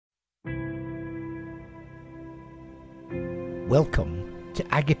Welcome to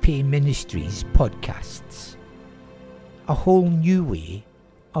Agape Ministries podcasts, a whole new way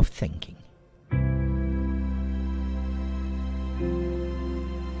of thinking.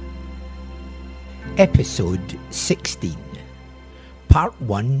 Episode 16, Part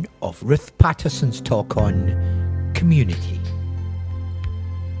 1 of Ruth Paterson's talk on community.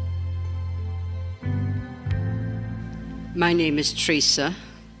 My name is Teresa,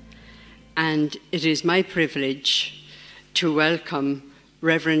 and it is my privilege to welcome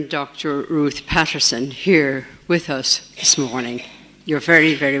Reverend Dr. Ruth Paterson here with us this morning. You're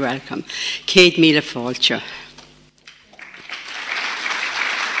very, very welcome. Céad míle fáilte.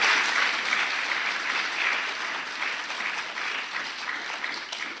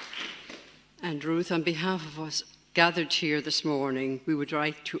 And Ruth, on behalf of us gathered here this morning, we would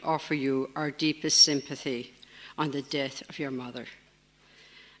like to offer you our deepest sympathy on the death of your mother.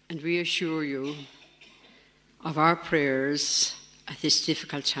 And we assure you of our prayers at this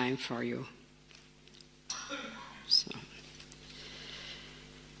difficult time for you.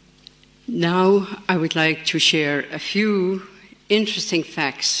 Now I would like to share a few interesting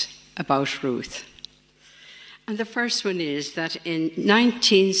facts about Ruth. And the first one is that in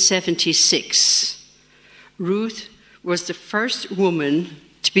 1976, Ruth was the first woman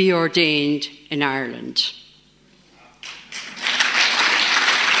to be ordained in Ireland.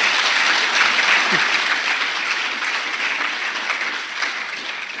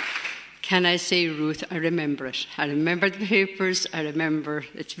 Can I say, Ruth, I remember it. I remember the papers. I remember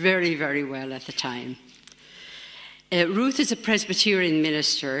it very, very well at the time. Ruth is a Presbyterian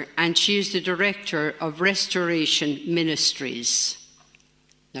minister, and she is the director of Restoration Ministries.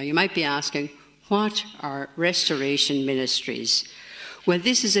 Now, you might be asking, what are Restoration Ministries? Well,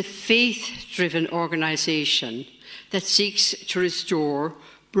 this is a faith-driven organisation that seeks to restore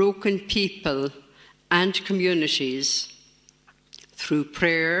broken people and communities through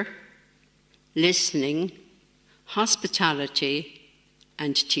prayer, listening, hospitality,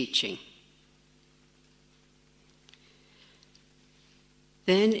 and teaching.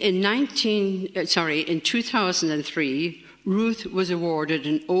 Then in 2003, Ruth was awarded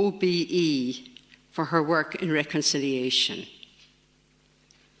an OBE for her work in reconciliation.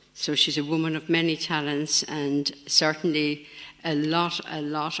 So she's a woman of many talents, and certainly a lot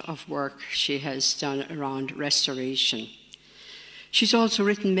of work she has done around restoration. She's also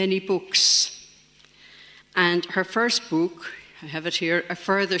written many books. And her first book, I have it here, A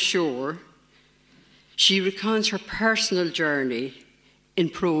Further Shore, she recounts her personal journey in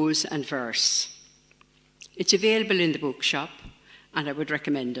prose and verse. It's available in the bookshop, and I would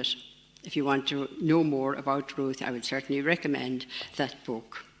recommend it. If you want to know more about Ruth, I would certainly recommend that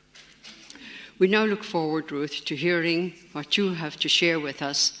book. We now look forward, Ruth, to hearing what you have to share with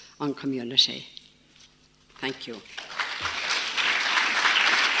us on community. Thank you.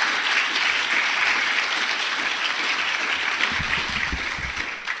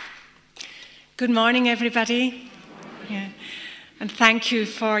 Good morning, everybody. Yeah. And thank you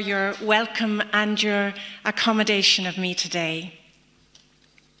for your welcome and your accommodation of me today.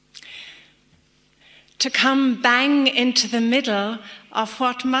 To come bang into the middle of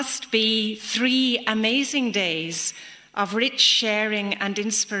what must be 3 amazing days of rich sharing and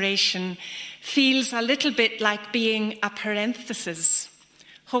inspiration feels a little bit like being a parenthesis,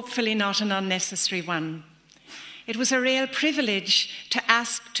 hopefully not an unnecessary one. It was a real privilege to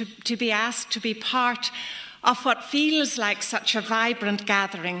be asked to be part of what feels like such a vibrant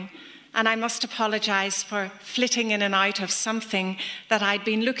gathering, and I must apologise for flitting in and out of something that I'd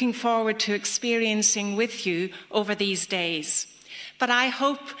been looking forward to experiencing with you over these days. But I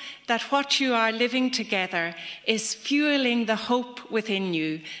hope that what you are living together is fueling the hope within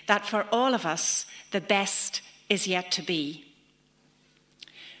you that for all of us, the best is yet to be.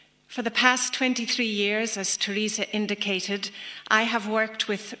 For the past 23 years, as Teresa indicated, I have worked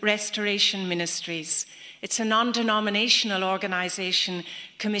with Restoration Ministries. It's a non-denominational organisation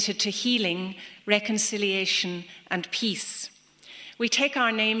committed to healing, reconciliation, and peace. We take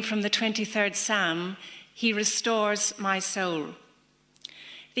our name from the 23rd Psalm, "He restores my soul."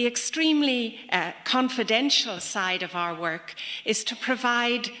 The extremely confidential side of our work is to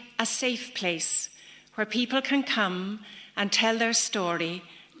provide a safe place where people can come and tell their story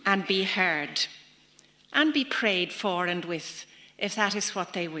and be heard, and be prayed for and with, if that is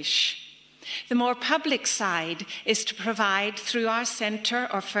what they wish. The more public side is to provide, through our centre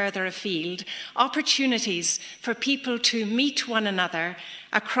or further afield, opportunities for people to meet one another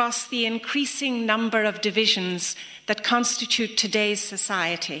across the increasing number of divisions that constitute today's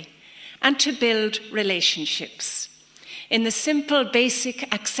society, and to build relationships in the simple, basic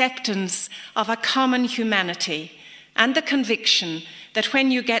acceptance of a common humanity and the conviction that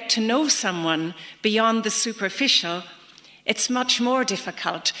when you get to know someone beyond the superficial, it's much more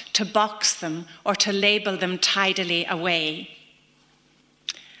difficult to box them or to label them tidily away.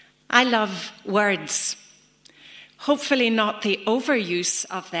 I love words, hopefully not the overuse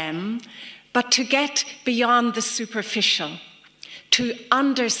of them, but to get beyond the superficial, to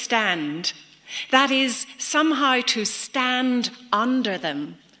understand, that is, somehow to stand under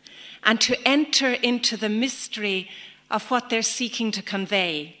them and to enter into the mystery of what they're seeking to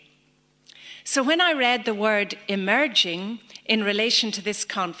convey. So when I read the word emerging in relation to this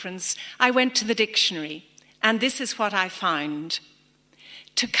conference, I went to the dictionary, and this is what I found.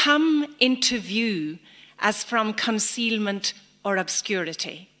 To come into view as from concealment or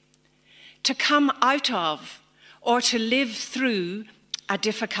obscurity. To come out of or to live through a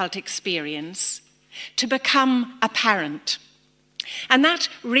difficult experience. To become apparent. And that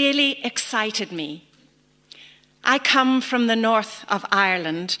really excited me. I come from the north of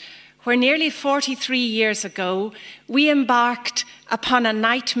Ireland, where nearly 43 years ago, we embarked upon a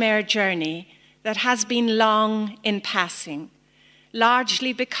nightmare journey that has been long in passing,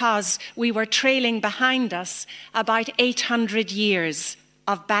 largely because we were trailing behind us about 800 years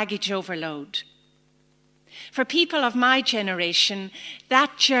of baggage overload. For people of my generation,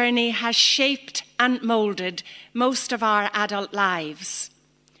 that journey has shaped and moulded most of our adult lives.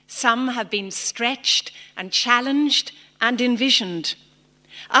 Some have been stretched and challenged and envisioned.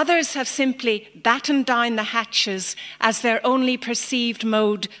 Others have simply battened down the hatches as their only perceived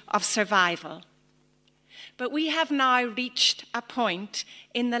mode of survival. But we have now reached a point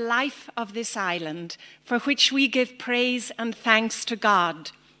in the life of this island for which we give praise and thanks to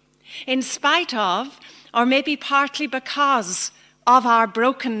God, in spite of, or maybe partly because of our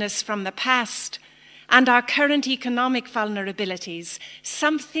brokenness from the past and our current economic vulnerabilities.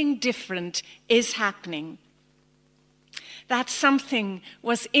 Something different is happening. That something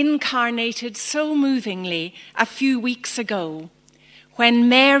was incarnated so movingly a few weeks ago when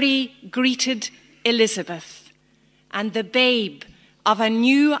Mary greeted Elizabeth and the babe of a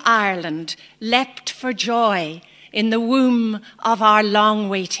new Ireland leapt for joy in the womb of our long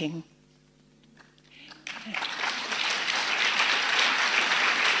waiting.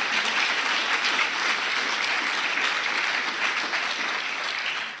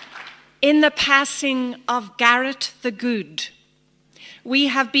 In the passing of Garrett the Good, we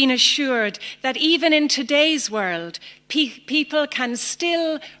have been assured that even in today's world, people can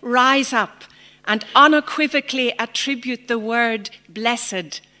still rise up and unequivocally attribute the word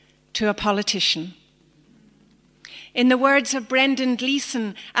blessed to a politician. In the words of Brendan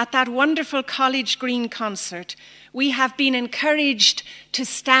Gleeson at that wonderful College Green concert, we have been encouraged to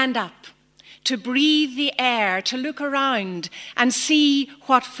stand up, to breathe the air, to look around and see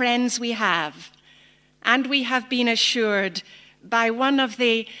what friends we have. And we have been assured by one of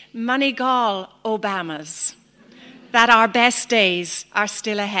the Moneygall Obamas that our best days are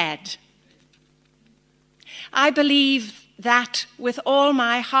still ahead. I believe that with all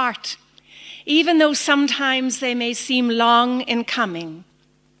my heart, even though sometimes they may seem long in coming,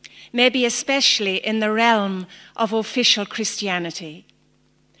 maybe especially in the realm of official Christianity.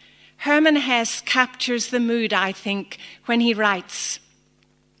 Hermann Hesse captures the mood, I think, when he writes,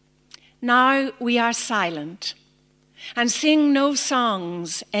 "Now we are silent and sing no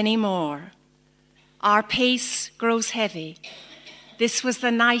songs anymore. Our pace grows heavy. This was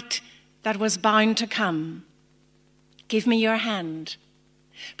the night that was bound to come. Give me your hand.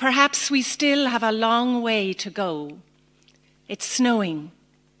 Perhaps we still have a long way to go. It's snowing.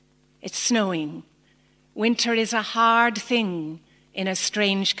 It's snowing. Winter is a hard thing in a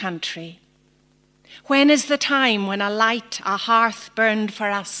strange country. When is the time when a light, a hearth burned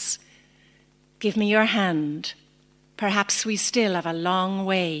for us? Give me your hand. Perhaps we still have a long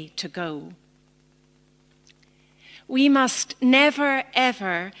way to go." We must never,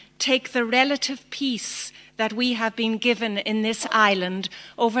 ever take the relative peace that we have been given in this island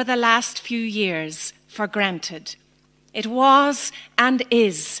over the last few years for granted. It was and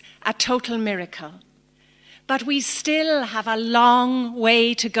is a total miracle. But we still have a long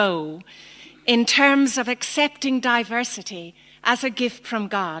way to go in terms of accepting diversity as a gift from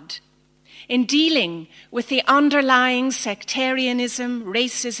God, in dealing with the underlying sectarianism,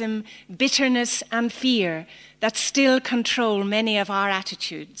 racism, bitterness, and fear that still control many of our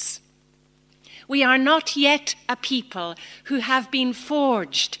attitudes. We are not yet a people who have been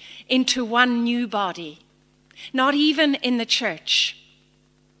forged into one new body, not even in the church.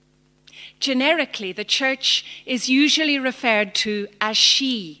 Generically, the church is usually referred to as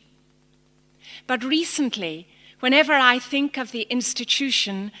she. But recently, whenever I think of the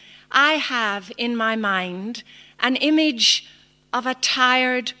institution, I have in my mind an image of a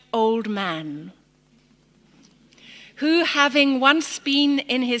tired old man who, having once been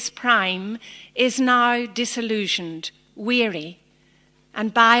in his prime, is now disillusioned, weary,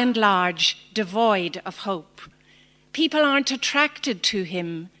 and by and large devoid of hope. People aren't attracted to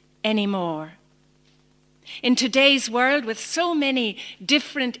him anymore. In today's world, with so many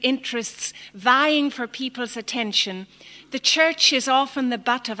different interests vying for people's attention, the church is often the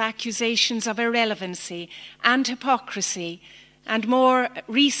butt of accusations of irrelevancy and hypocrisy, and more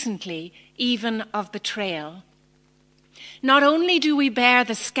recently, even of betrayal. Not only do we bear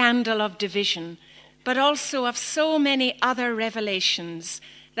the scandal of division, but also of so many other revelations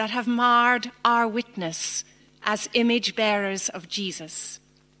that have marred our witness as image bearers of Jesus.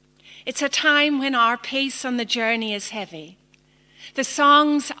 It's a time when our pace on the journey is heavy. The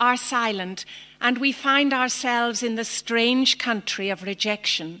songs are silent, and we find ourselves in the strange country of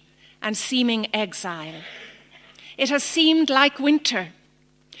rejection and seeming exile. It has seemed like winter,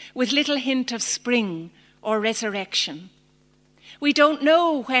 with little hint of spring or resurrection. We don't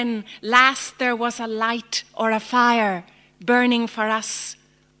know when last there was a light or a fire burning for us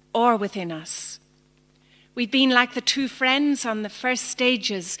or within us. We've been like the two friends on the first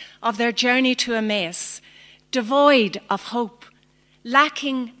stages of their journey to Emmaus, devoid of hope,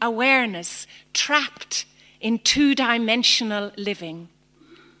 lacking awareness, trapped in two-dimensional living.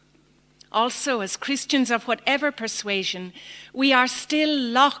 Also, as Christians of whatever persuasion, we are still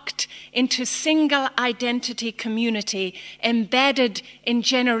locked into single identity community embedded in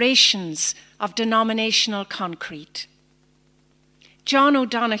generations of denominational concrete. John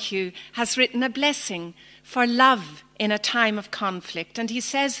O'Donoghue has written a blessing for love in a time of conflict, and he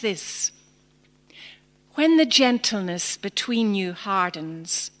says this: "When the gentleness between you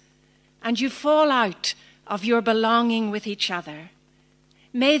hardens and you fall out of your belonging with each other,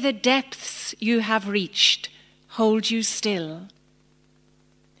 may the depths you have reached hold you still.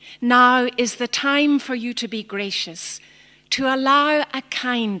 Now is the time for you to be gracious, to allow a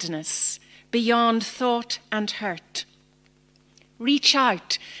kindness beyond thought and hurt. Reach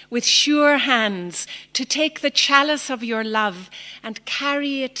out with sure hands to take the chalice of your love and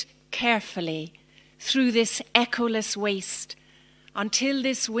carry it carefully through this echoless waste until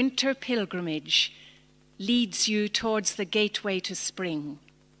this winter pilgrimage leads you towards the gateway to spring."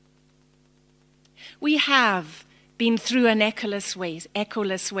 We have been through an echoless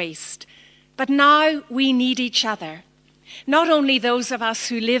waste, but now we need each other. Not only those of us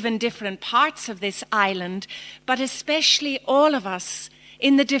who live in different parts of this island, but especially all of us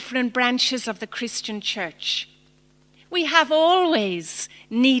in the different branches of the Christian church. We have always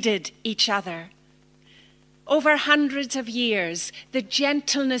needed each other. Over hundreds of years, the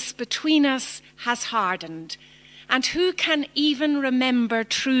gentleness between us has hardened. And who can even remember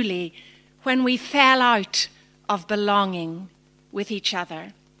truly when we fell out of belonging with each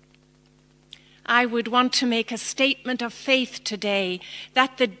other? I would want to make a statement of faith today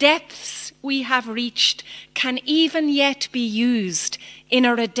that the depths we have reached can even yet be used in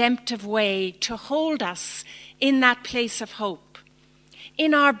a redemptive way to hold us in that place of hope.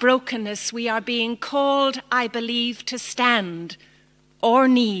 In our brokenness, we are being called, I believe, to stand or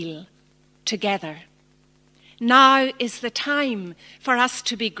kneel together. Now is the time for us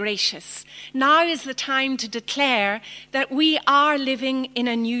to be gracious. Now is the time to declare that we are living in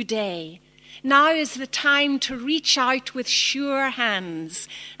a new day. Now is the time to reach out with sure hands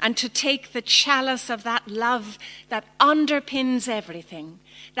and to take the chalice of that love that underpins everything,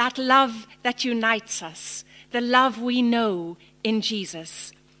 that love that unites us, the love we know in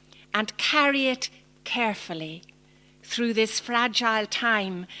Jesus, and carry it carefully through this fragile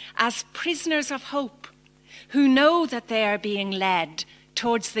time as prisoners of hope who know that they are being led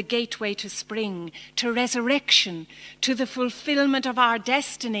towards the gateway to spring, to resurrection, to the fulfillment of our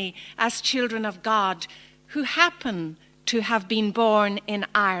destiny as children of God, who happen to have been born in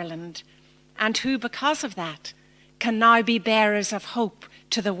Ireland, and who, because of that, can now be bearers of hope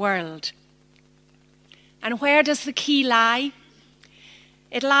to the world. And where does the key lie?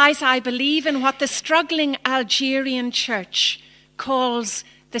 It lies, I believe, in what the struggling Algerian church calls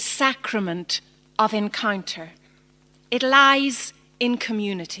the sacrament of encounter. It lies in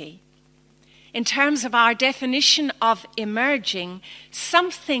community. In terms of our definition of emerging,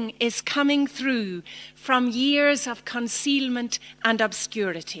 something is coming through from years of concealment and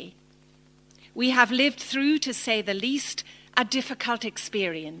obscurity. We have lived through, to say the least, a difficult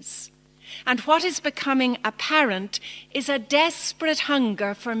experience. And what is becoming apparent is a desperate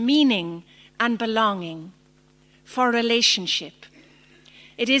hunger for meaning and belonging, for relationship.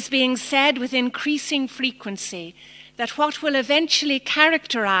 It is being said with increasing frequency that what will eventually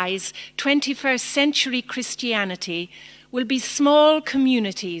characterize 21st century Christianity will be small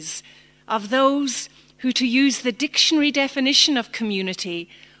communities of those who, to use the dictionary definition of community,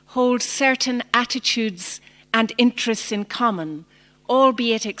 hold certain attitudes and interests in common,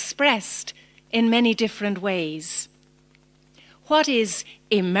 albeit expressed in many different ways. What is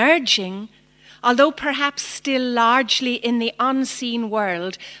emerging, although perhaps still largely in the unseen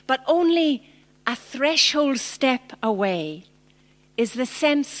world, but only a threshold step away, is the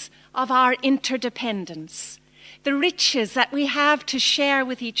sense of our interdependence, the riches that we have to share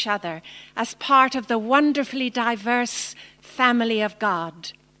with each other as part of the wonderfully diverse family of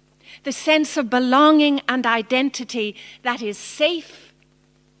God, the sense of belonging and identity that is safe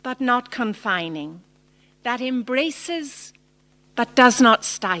but not confining, that embraces but does not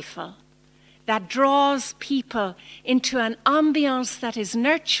stifle, that draws people into an ambience that is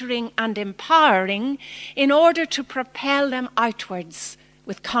nurturing and empowering in order to propel them outwards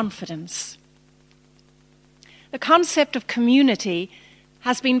with confidence. The concept of community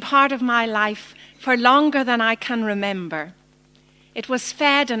has been part of my life for longer than I can remember. It was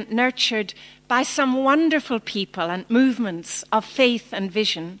fed and nurtured by some wonderful people and movements of faith and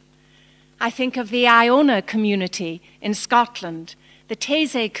vision. I think of the Iona community in Scotland, the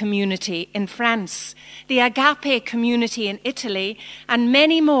Taizé community in France, the Agape community in Italy, and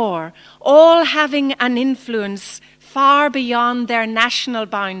many more, all having an influence far beyond their national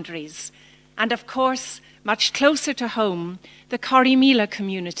boundaries. And of course, much closer to home, the Corrymeela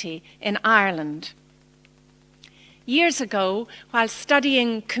community in Ireland. Years ago, while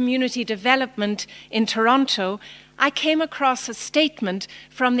studying community development in Toronto, I came across a statement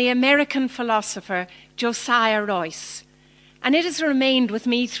from the American philosopher Josiah Royce, and it has remained with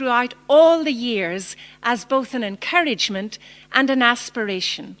me throughout all the years as both an encouragement and an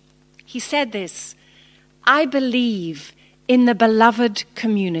aspiration. He said this: "I believe in the beloved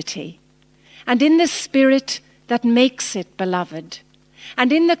community, and in the spirit that makes it beloved,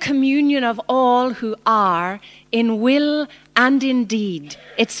 and in the communion of all who are, in will and in deed,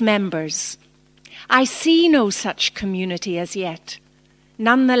 its members. I see no such community as yet.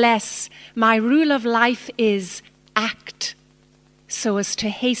 Nonetheless, my rule of life is act, so as to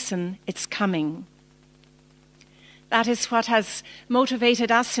hasten its coming." That is what has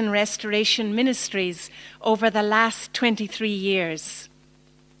motivated us in Restoration Ministries over the last 23 years.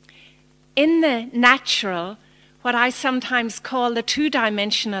 In the natural, what I sometimes call the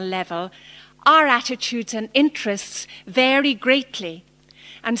two-dimensional level, our attitudes and interests vary greatly,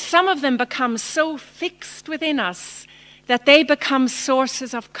 and some of them become so fixed within us that they become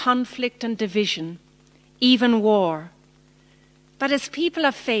sources of conflict and division, even war. But as people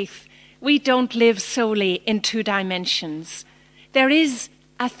of faith, we don't live solely in two dimensions. There is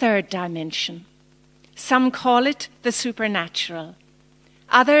a third dimension. Some call it the supernatural.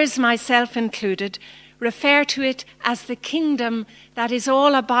 Others, myself included, refer to it as the kingdom that is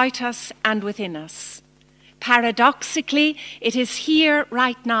all about us and within us. Paradoxically, it is here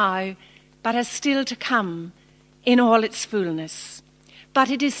right now, but is still to come in all its fullness. But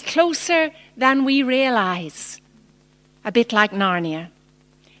it is closer than we realize, a bit like Narnia.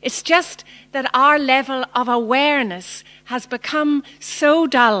 It's just that our level of awareness has become so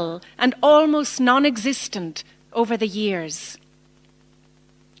dull and almost non-existent over the years.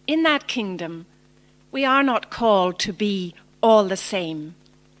 In that kingdom, we are not called to be all the same.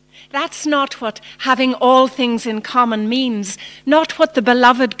 That's not what having all things in common means, not what the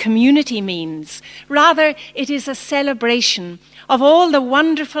beloved community means. Rather, it is a celebration of all the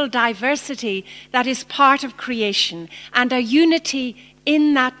wonderful diversity that is part of creation and a unity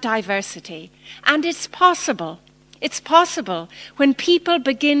in that diversity. And it's possible when people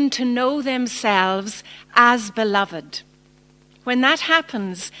begin to know themselves as beloved. When that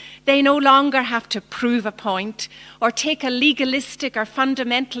happens, they no longer have to prove a point or take a legalistic or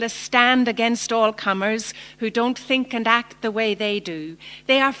fundamentalist stand against all comers who don't think and act the way they do.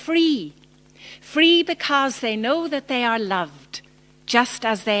 They are free. Free because they know that they are loved, just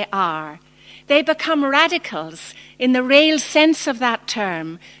as they are. They become radicals in the real sense of that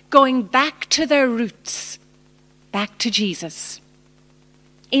term, going back to their roots, back to Jesus.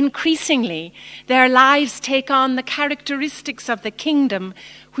 Increasingly, their lives take on the characteristics of the kingdom,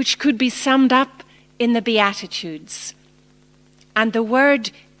 which could be summed up in the Beatitudes. And the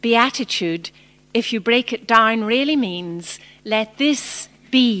word beatitude, if you break it down, really means, let this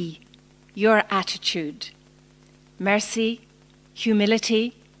be your attitude. Mercy,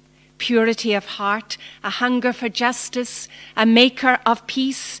 humility, purity of heart, a hunger for justice, a maker of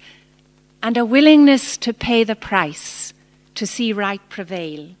peace, and a willingness to pay the price to see right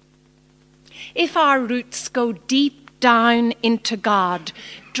prevail. If our roots go deep, down into God,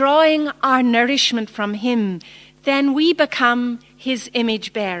 drawing our nourishment from him, then we become his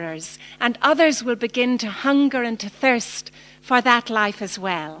image bearers, and others will begin to hunger and to thirst for that life as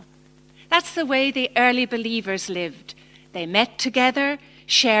well. That's the way the early believers lived. They met together,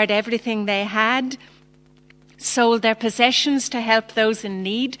 shared everything they had, sold their possessions to help those in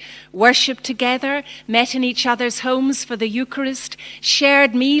need, worshipped together, met in each other's homes for the Eucharist,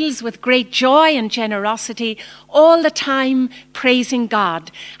 shared meals with great joy and generosity, all the time praising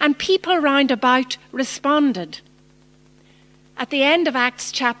God. And people round about responded. At the end of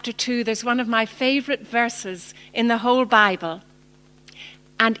Acts chapter 2, there's one of my favorite verses in the whole Bible.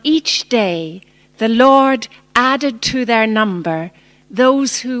 And each day the Lord added to their number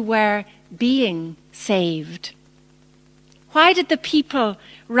those who were being saved. Why did the people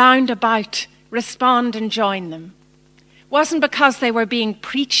round about respond and join them? It wasn't because they were being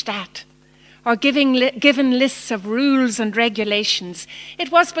preached at or given lists of rules and regulations.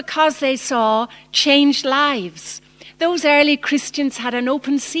 It was because they saw changed lives. Those early Christians had an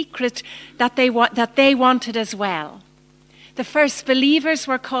open secret that they wanted as well. The first believers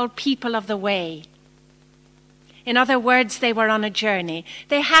were called people of the way. In other words, they were on a journey.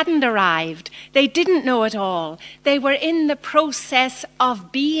 They hadn't arrived. They didn't know it all. They were in the process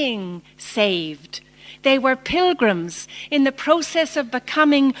of being saved. They were pilgrims in the process of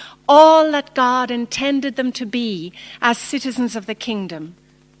becoming all that God intended them to be as citizens of the kingdom.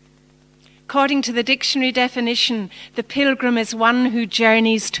 According to the dictionary definition, the pilgrim is one who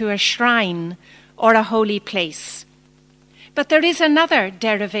journeys to a shrine or a holy place. But there is another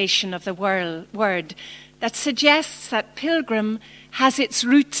derivation of the word that suggests that pilgrim has its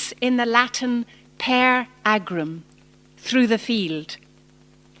roots in the Latin per agrum, through the field.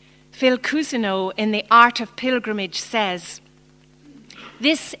 Phil Cousineau in The Art of Pilgrimage says,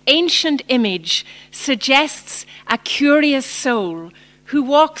 this ancient image suggests a curious soul who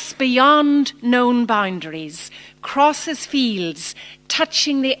walks beyond known boundaries, crosses fields,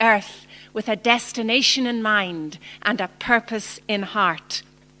 touching the earth with a destination in mind and a purpose in heart.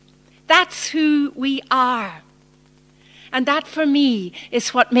 That's who we are. And that, for me,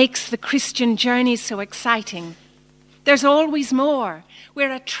 is what makes the Christian journey so exciting. There's always more.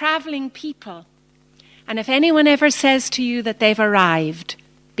 We're a traveling people. And if anyone ever says to you that they've arrived,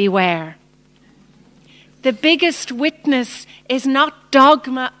 beware. The biggest witness is not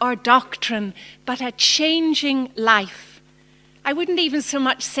dogma or doctrine, but a changing life. I wouldn't even so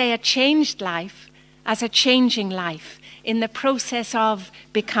much say a changed life as a changing life in the process of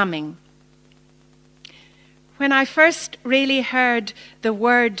becoming. When I first really heard the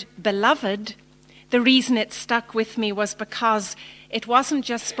word beloved, the reason it stuck with me was because it wasn't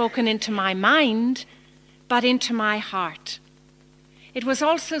just spoken into my mind, but into my heart. It was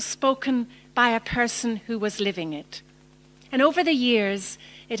also spoken by a person who was living it. And over the years,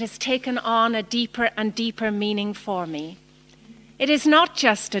 it has taken on a deeper and deeper meaning for me. It is not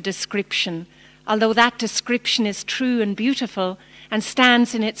just a description, although that description is true and beautiful and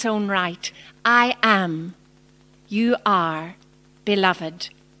stands in its own right. I am, you are, beloved.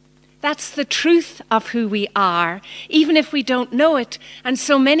 That's the truth of who we are, even if we don't know it. And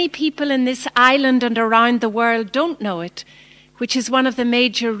so many people in this island and around the world don't know it, which is one of the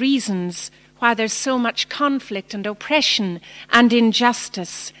major reasons why there's so much conflict and oppression and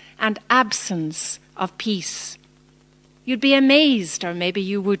injustice and absence of peace. You'd be amazed, or maybe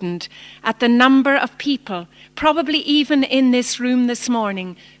you wouldn't, at the number of people, probably even in this room this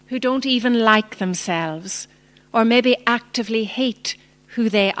morning, who don't even like themselves, or maybe actively hate who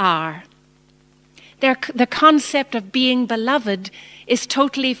they are. The concept of being beloved is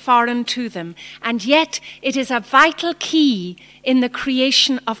totally foreign to them, and yet it is a vital key in the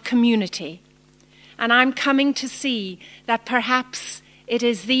creation of community. And I'm coming to see that perhaps it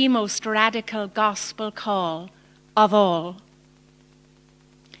is the most radical gospel call of all.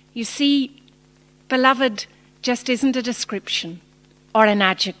 You see, beloved just isn't a description or an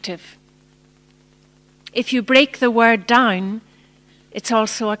adjective. If you break the word down, it's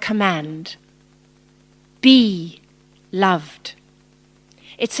also a command. Be loved.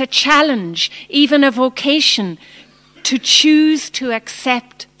 It's a challenge, even a vocation, to choose to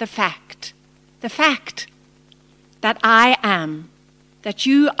accept the fact that I am, that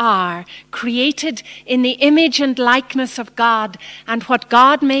you are created in the image and likeness of God, and what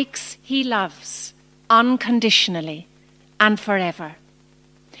God makes, he loves unconditionally and forever.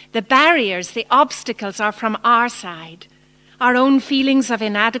 The barriers, the obstacles are from our side. Our own feelings of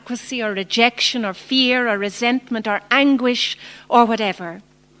inadequacy or rejection or fear or resentment or anguish or whatever.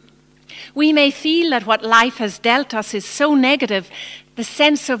 We may feel that what life has dealt us is so negative The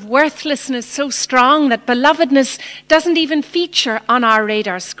sense of worthlessness so strong that belovedness doesn't even feature on our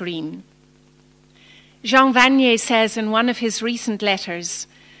radar screen. Jean Vanier says in one of his recent letters,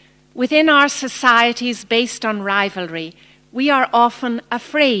 "Within our societies based on rivalry, we are often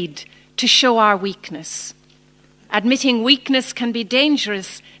afraid to show our weakness. Admitting weakness can be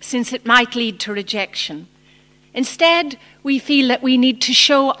dangerous since it might lead to rejection. Instead, we feel that we need to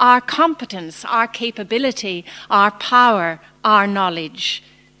show our competence, our capability, our power, our knowledge.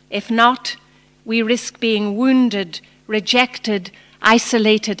 If not, we risk being wounded, rejected,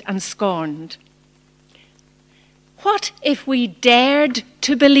 isolated, and scorned." What if we dared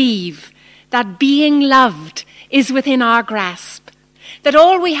to believe that being loved is within our grasp, that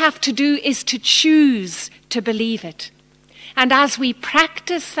all we have to do is to choose to believe it? And as we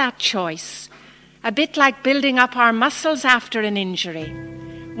practice that choice, a bit like building up our muscles after an injury,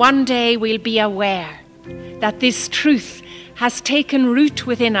 one day we'll be aware that this truth has taken root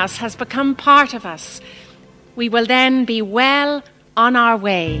within us, has become part of us. We will then be well on our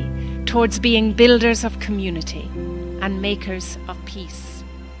way towards being builders of community and makers of peace.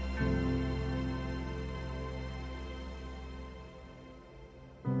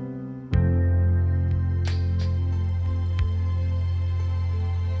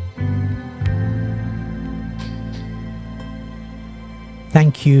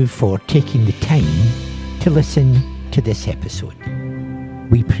 Thank you for taking the time to listen to this episode.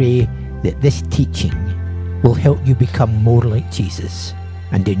 We pray that this teaching will help you become more like Jesus,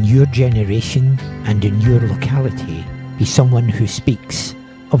 and in your generation and in your locality be someone who speaks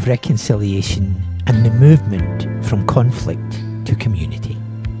of reconciliation and the movement from conflict to community.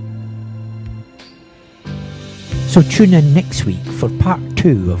 So tune in next week for part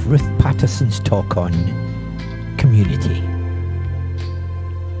 2 of Ruth Paterson's talk on community.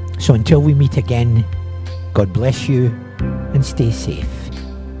 So until we meet again, God bless you and stay safe.